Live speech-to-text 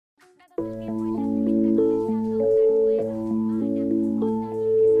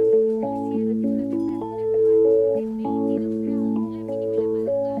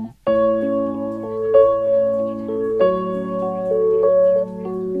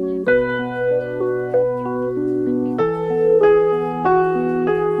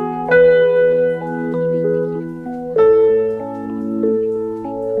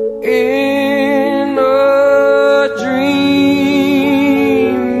In a dream,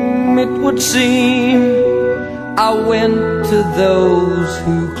 it would seem, I went to those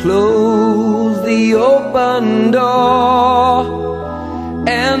who closed the open door,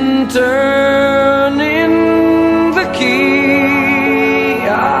 and turning the key,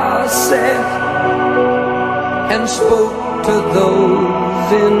 I sat and spoke to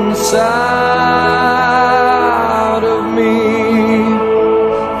those inside of me.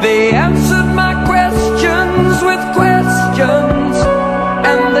 They answered my questions with questions,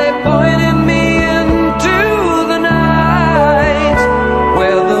 and they pointed me into the night,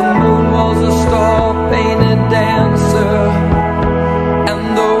 where the moon was a star-painted dancer, and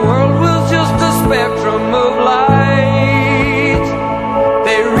the world was just a spectrum of light.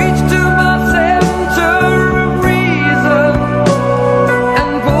 They reached to my center of reason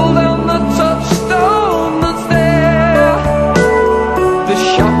and pulled on the touchstone that's there. The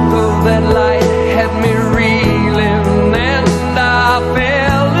shock of that light had me reeling, and I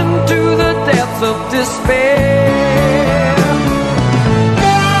fell into the depths of despair.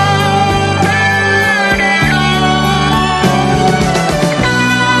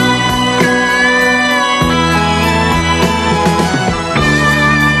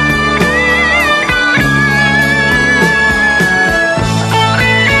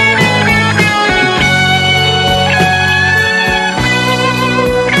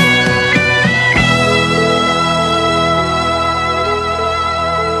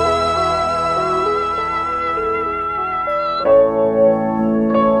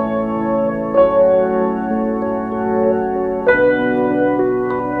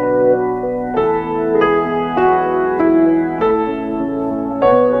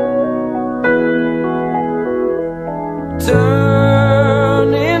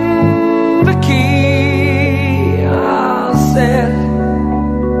 Turning the key, I said,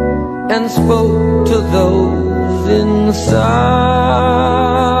 and spoke to those inside.